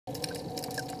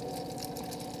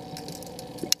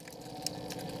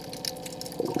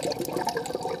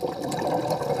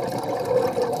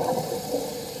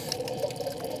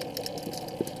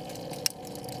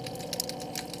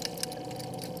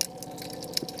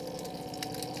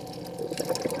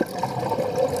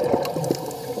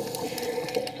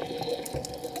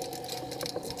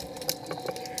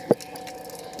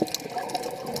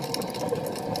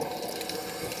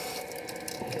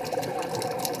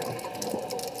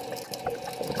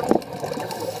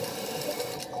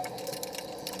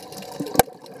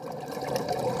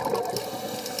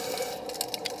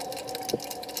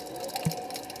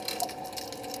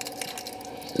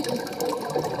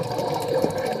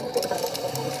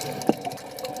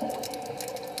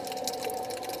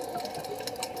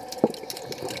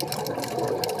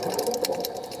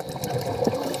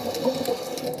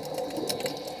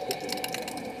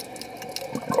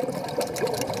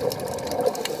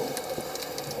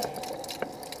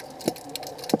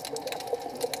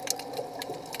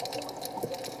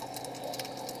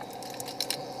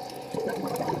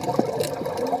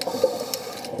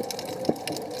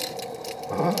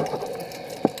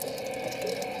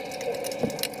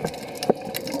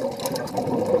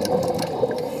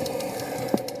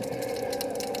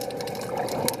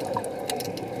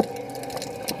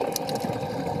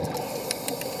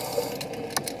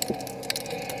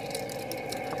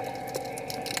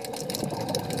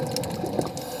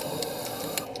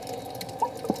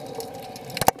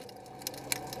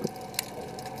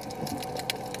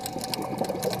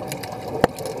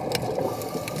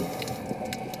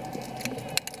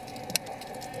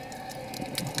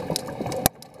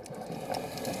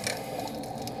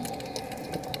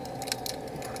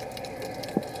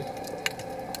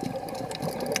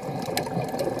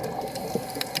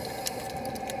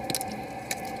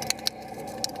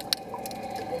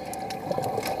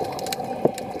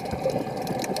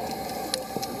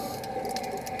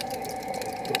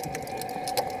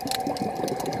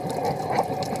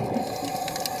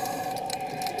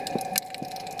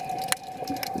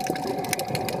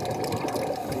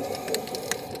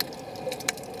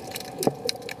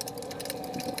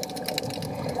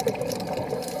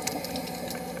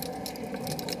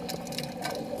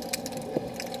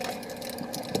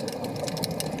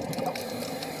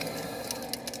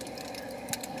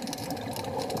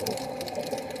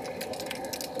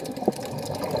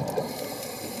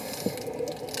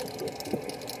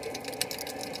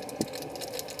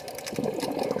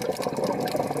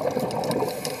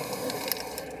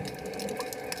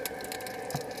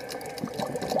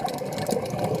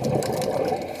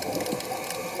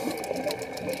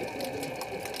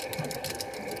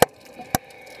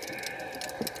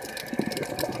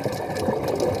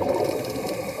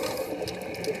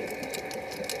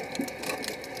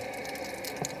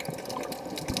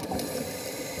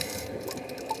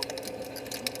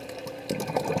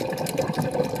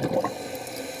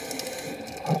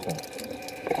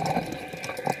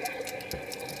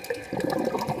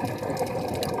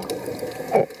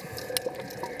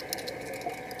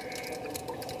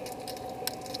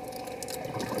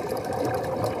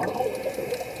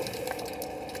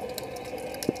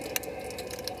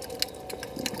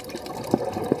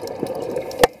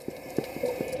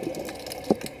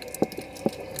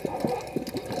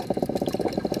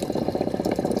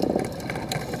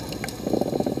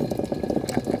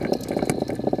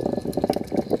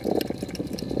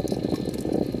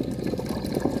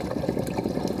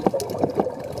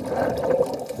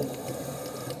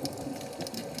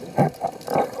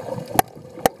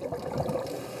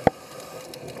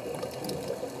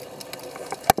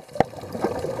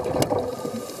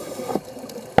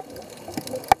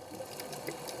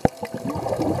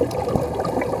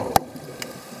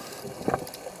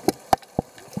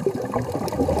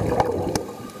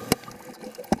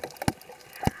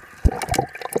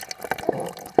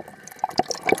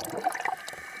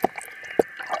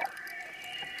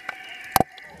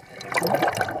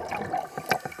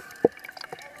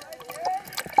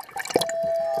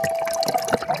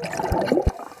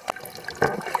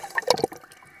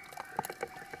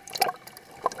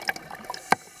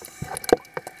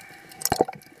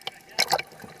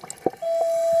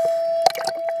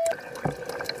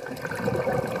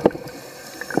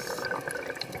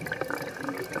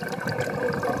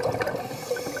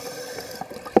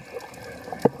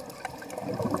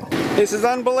This is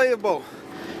unbelievable.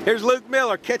 Here's Luke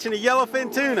Miller catching a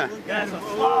yellowfin tuna.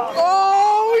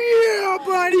 Oh yeah,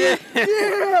 buddy!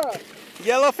 Yeah!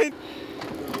 Yellowfin.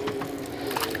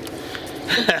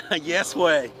 Yes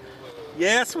way.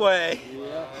 Yes way.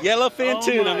 Yellowfin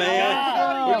tuna, man.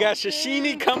 God. We got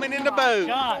sashimi coming in the boat.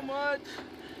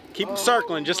 Keep them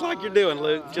circling just like you're doing,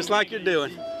 Luke. Just like you're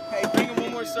doing. Hey, bring him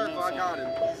one more circle. I got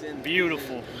him. He's in.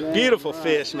 Beautiful. Beautiful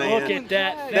fish, man. Look at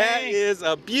that thing. That is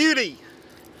a beauty.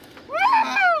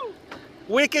 Woo!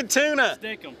 Wicked tuna.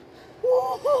 Stick him.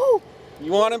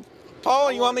 You want him,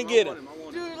 Paul? You want me to get him?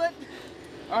 Dude, let.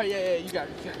 Oh yeah, you got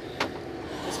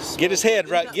it. Get his head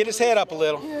right. Get his head up a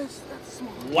little. Yes, that's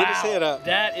small. Wow. Get his head up.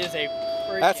 That is a.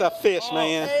 That's a fish,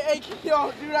 man. Hey,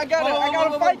 yo, dude, I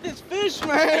gotta fight this fish,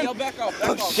 man. Hey, yo, back off.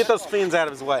 Get those fins out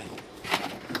of his way.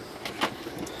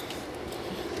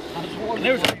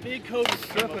 There was a big Causey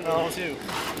stripping on too.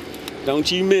 Don't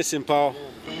you miss him, Paul.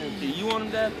 You want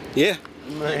him, Dad? Yeah.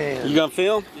 Man. You gonna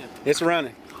film? Yeah. It's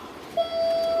running.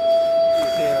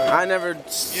 I never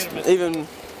even.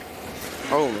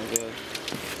 Oh my god.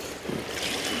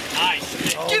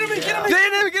 Nice. Get him in! Get him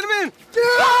in! Get him in!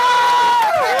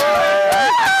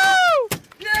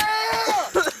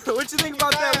 Yeah! What you think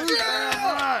about that, Luke?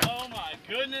 Oh my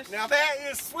goodness. Now that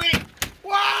is sweet.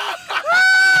 Wow!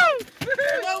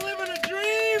 Am I living a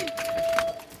dream?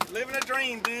 Living a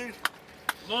dream, dude.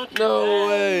 Look. No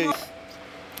way.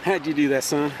 How'd you do that,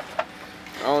 son?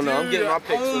 Oh no, I'm getting my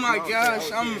picks. Oh my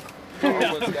gosh,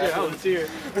 I was here.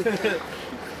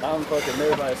 I'm fucking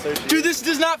nervous by association. Dude, this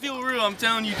does not feel real. I'm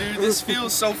telling you, dude. This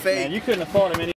feels so fake. Man, you couldn't have fought him any.